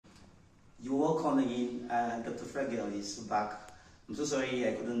welcome again. Dr. Fregel is back. I'm so sorry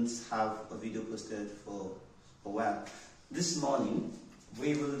I couldn't have a video posted for a while. This morning,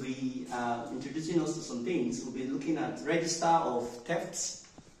 we will be introducing us to some things. We'll be looking at register of thefts,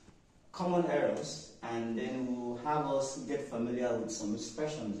 common errors, and then we'll have us get familiar with some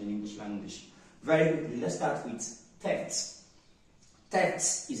expressions in English language. Very quickly, let's start with theft.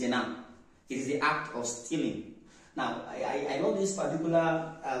 Theft is a noun. It is the act of stealing. Now, I know this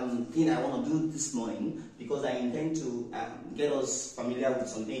particular thing I want to do this morning because I intend to get us familiar with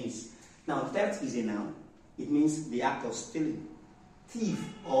some things. Now, theft is a noun. It means the act of stealing. Thief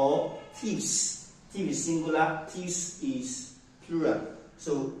or thieves. Thief is singular, thieves is plural.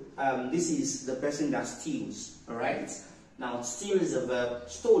 So, this is the person that steals, alright? Now, steal is a verb,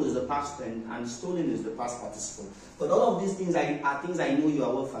 stole is the past tense, and stolen is the past participle. But all of these things are things I know you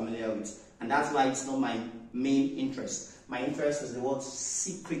are well familiar with, and that's why it's not my main interest. My interest is the word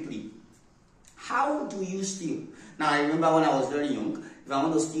secretly. How do you steal? Now, I remember when I was very young, if I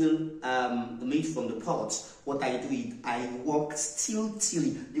want to steal the meat from the pot, what I do is I walk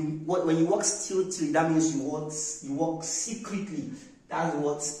stealthily. When you walk stealthily, that means you walk secretly. That's the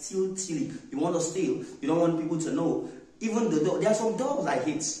word stealthily. You want to steal, you don't want people to know. Even the door, there are some doors I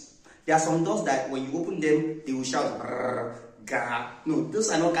hate. There are some doors that when you open them, they will shout, no, those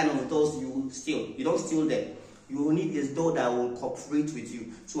are not kind of doors you steal. You don't steal them. You will need a door that will cooperate with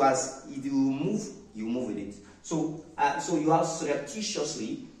you. So as if you move with it. So you have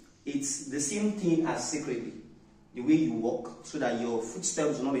surreptitiously, it's the same thing as secretly. The way you walk so that your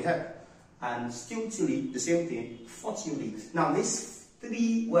footsteps will not be heard. And stealthily, the same thing, furtively. Now these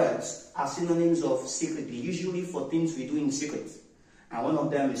three words are synonyms of secretly, usually for things we do in secret. And one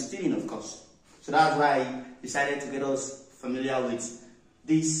of them is stealing, of course. So that's why I decided to get us familiar with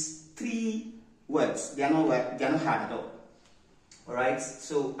these three words. They are not hard at all. Alright,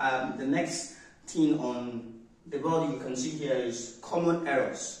 so the next thing on the board you can see here is common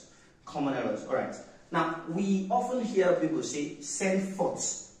errors. Common errors, alright. Now, we often hear people say send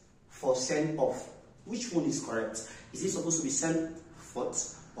forth for send off. Which one is correct? Is it supposed to be send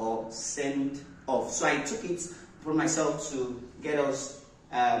forth or send off? So I took it for myself to get us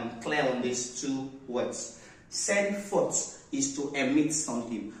clear on these two words. Send forth is to emit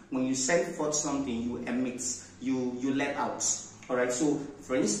something. When you send forth something, you emit, you let out. Alright, so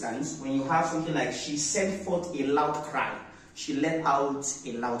for instance, when you have something like she sent forth a loud cry, she let out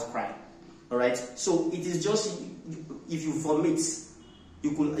a loud cry. Alright, so it is just, if you vomit,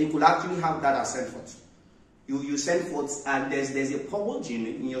 you could actually have that as send forth. You send forth and there's a purge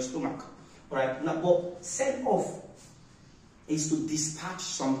in your stomach. Alright, now but send off is to dispatch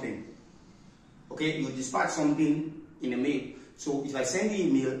something. Okay, you dispatch something in a mail. So if I send you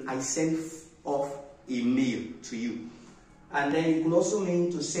a mail, I send off a mail to you. And then it could also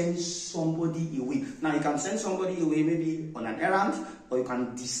mean to send somebody away. Now you can send somebody away maybe on an errand, or you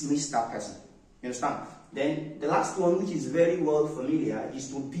can dismiss that person. You understand? Then the last one, which is very well familiar, is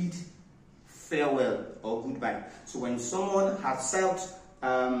to bid farewell or goodbye. So when someone has served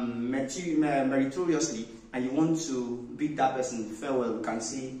meritoriously, and you want to bid that person farewell, you can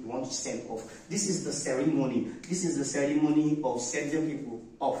say you want to send off. This is the ceremony. This is the ceremony of sending people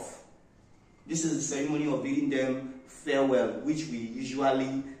off. This is the ceremony of bidding them farewell, which we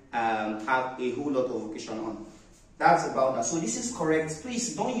usually have a whole lot of occasion on. That's about that. So this is correct.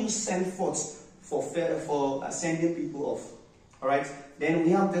 Please don't use send forth for sending people off. Alright? Then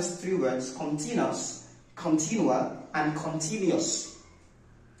we have these three words: continuous, continual, and continuous.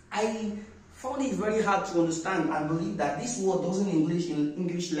 I found it very hard to understand and believe that this word doesn't English in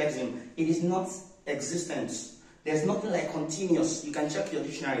English lexicon. It is not existent. There's nothing like continuous. You can check your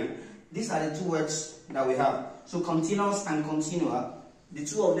dictionary. These are the two words that we have. So continuous and continual, the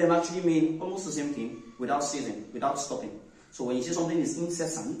two of them actually mean almost the same thing without ceasing, without stopping. So when you say something is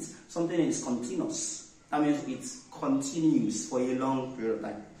incessant, something is continuous. That means it continues for a long period of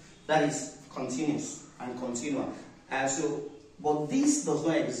time. That is continuous and continual. But this does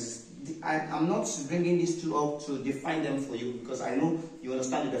not exist. I'm not bringing these two up to define them for you because I know you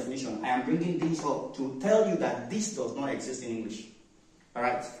understand the definition. I am bringing these up to tell you that this does not exist in English.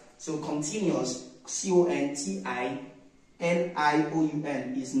 Alright, so continuous, C-O-N-T-I-N-I-O-U-N,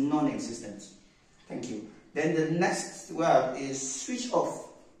 is non-existent. Thank you. Then the next word is switch off.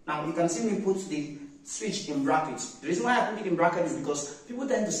 Now you can see me put the switch in brackets. The reason why I put it in brackets is because people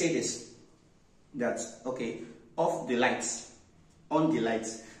tend to say this, that, okay, off the lights, on the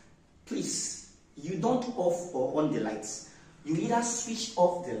lights. Please, you don't off or on the lights. You either switch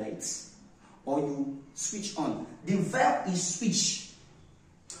off the lights or you switch on. The verb is switch.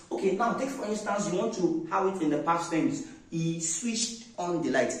 Okay, now take for instance, you want to have it in the past tense. He switched on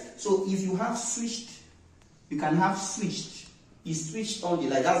the light. So if you have switched, you can have switched. He switched on the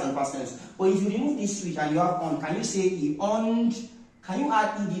light. That's the past tense. But if you remove this switch and you have on, can you say he on? Can you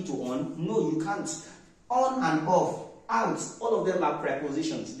add ed to on? No, you can't. On and off, out, all of them are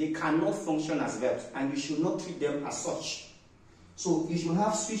prepositions. They cannot function as verbs, and you should not treat them as such. So you should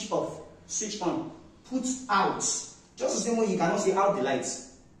have switch off, switch on, put out. Just the same way you cannot say out the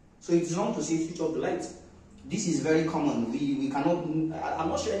lights. So it's wrong to say switch off the light. This is very common. We cannot. I'm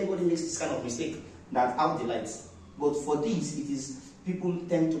not sure anybody makes this kind of mistake, that out the lights. But for this, it is people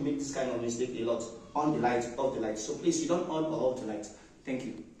tend to make this kind of mistake a lot. On the light, off the light. So please, you don't on or off the light. Thank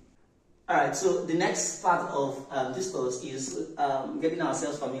you. Alright, so the next part of discourse is getting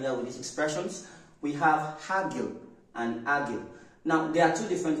ourselves familiar with these expressions. We have haggle and argue. Now, there are two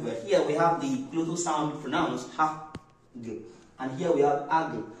different words. Here we have the glottal sound pronounced haggle, and here we have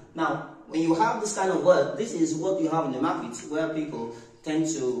argue. Now, when you have this kind of word, this is what you have in the market, where people tend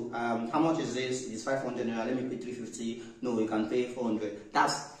to, how much is this? It is 500 naira, let me pay 350. No, you can pay 400.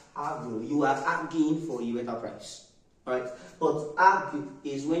 That's argue. You are arguing for a better price. Right? But argue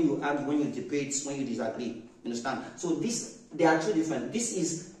is when you argue, when you debate, when you disagree. You understand? So they are two different. This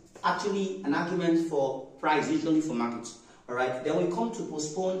is actually an argument for price, usually for markets. Alright? Then we come to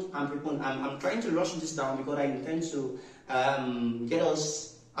postpone and prepone. I'm trying to rush this down because I intend to get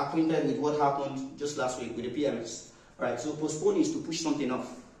us acquainted with what happened just last week with the PMS. Right? So postpone is to push something off.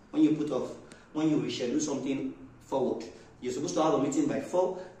 When you put off, when you reschedule something forward. You're supposed to have a meeting by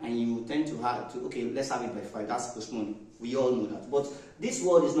 4, and you tend to have to, okay, let's have it by 5. That's postpone. We all know that. But this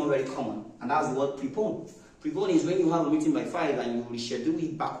word is not very common, and that's the word prepone. Prepone is when you have a meeting by 5 and you reschedule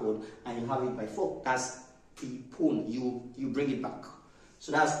it backward and you have it by 4. That's prepone. You bring it back.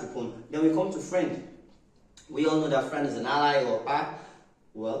 So that's prepone. Then we come to friend. We all know that friend is an ally or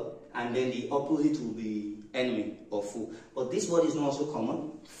well, and then the opposite will be enemy or foe. But this word is not also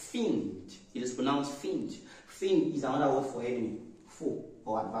common. Fiend. It is pronounced fiend. Fiend is another word for enemy, foe,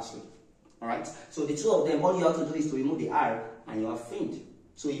 or adversary. Alright? So the two of them, all you have to do is to remove the R and you have fiend.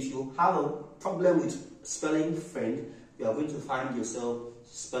 So if you have a problem with spelling friend, you are going to find yourself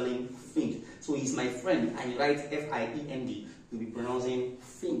spelling fiend. So he's my friend and you write F-I-E-N-D, you'll be pronouncing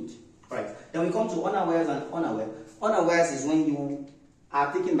fiend. Alright? Then we come to unawares and unaware. Unawares is when you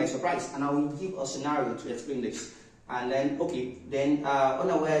are taken by surprise, and I will give a scenario to explain this. And then, okay, then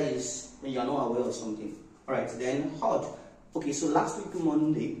unaware is when you are not aware of something. Alright, then hot. Okay, so last week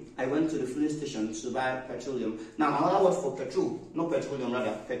Monday, I went to the filling station to buy petroleum. Now, another word for petrol, not petroleum,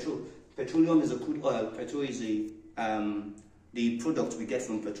 rather, petrol. Petroleum is a crude oil. Petrol is the product we get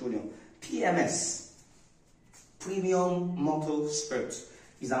from petroleum. PMS, premium motor spirit,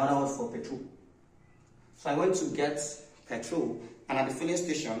 is another word for petrol. So I went to get petrol, and at the filling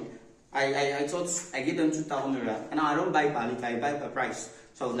station, I thought I gave them 2,000 naira. And now I don't buy per liter, I buy per price.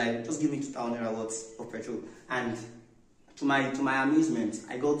 So I was like, just give me 2,000 naira worth of petrol. And to my amusement,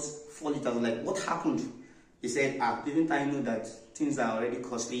 I got 4 liters. I was like, what happened? He said, didn't I know that things are already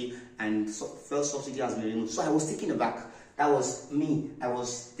costly and fuel subsidy has been removed? So I was taken aback. That was me. I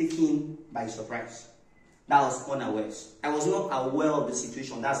was taken by surprise. That was unawares. I was not aware of the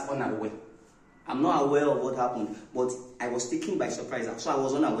situation. That's unaware. I'm not aware of what happened, but I was taken by surprise. So I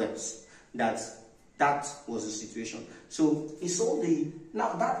was unawares that was the situation. So he sold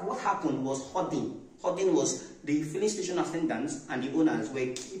what happened was hoarding. Hoarding was the filling station attendants and the owners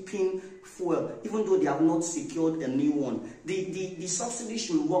were keeping fuel, even though they have not secured a new one. The subsidy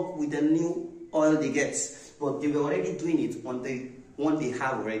should work with the new oil they get, but they were already doing it on the one they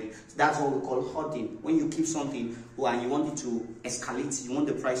have already. So that's what we call hoarding. When you keep something and you want it to escalate, you want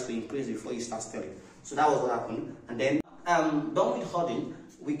the price to increase before you start selling. So that was what happened. And then, done with hoarding,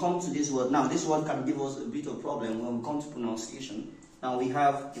 we come to this word. Now, this word can give us a bit of problem when we come to pronunciation. Now, we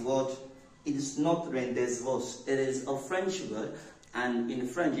have the word, it is not rendezvous. It is a French word. And in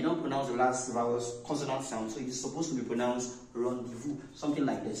French, you don't pronounce the last vowels consonant sound. So it is supposed to be pronounced rendezvous. Something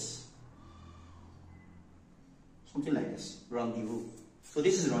like this. Something like this. Rendezvous. So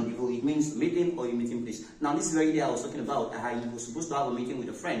this is rendezvous. It means meeting or your meeting place. Now, this very day I was talking about, I was supposed to have a meeting with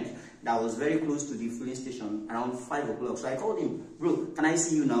a friend that was very close to the filling station around 5 o'clock. So I called him, bro, can I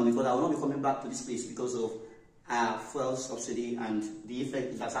see you now? Because I will not be coming back to this place because of fuel subsidy and the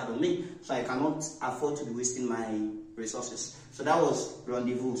effect it has had on me. So I cannot afford to be wasting my resources. So that was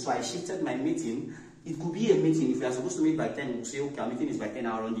rendezvous. So I shifted my meeting. It could be a meeting. If we are supposed to meet by 10, we'll say, okay, our meeting is by 10,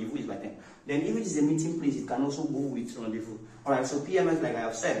 our rendezvous is by 10. Then if it is a meeting place, it can also go with rendezvous. Alright, so PMS, like I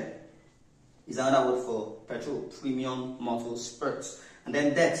have said, is another word for petrol, premium motor spirits. And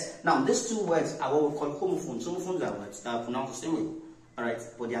then debt. Now, these two words are what we call homophones. Homophones are words that are pronounced the same way. Alright,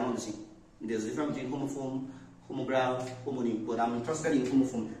 but they are not the same. There's a difference between homophone, homogram, homonym, but I'm interested in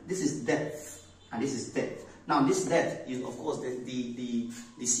homophone. This is depth, and this is depth. Now, this depth is, of course, the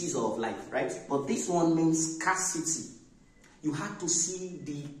seizure of life, right? But this one means scarcity. You had to see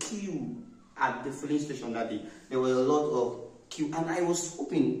the queue at the filling station that day. There were a lot of queue, and I was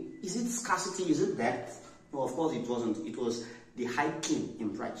hoping, is it scarcity, is it depth? No, of course it wasn't. It was the hiking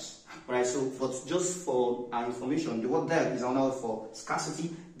in price, right? So, but just for our information, the word depth is another word for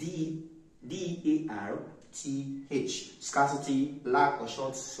scarcity, D-E-A-R-T-H, scarcity, lack or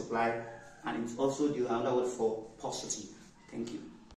short supply, and it's also the another word for paucity. Thank you.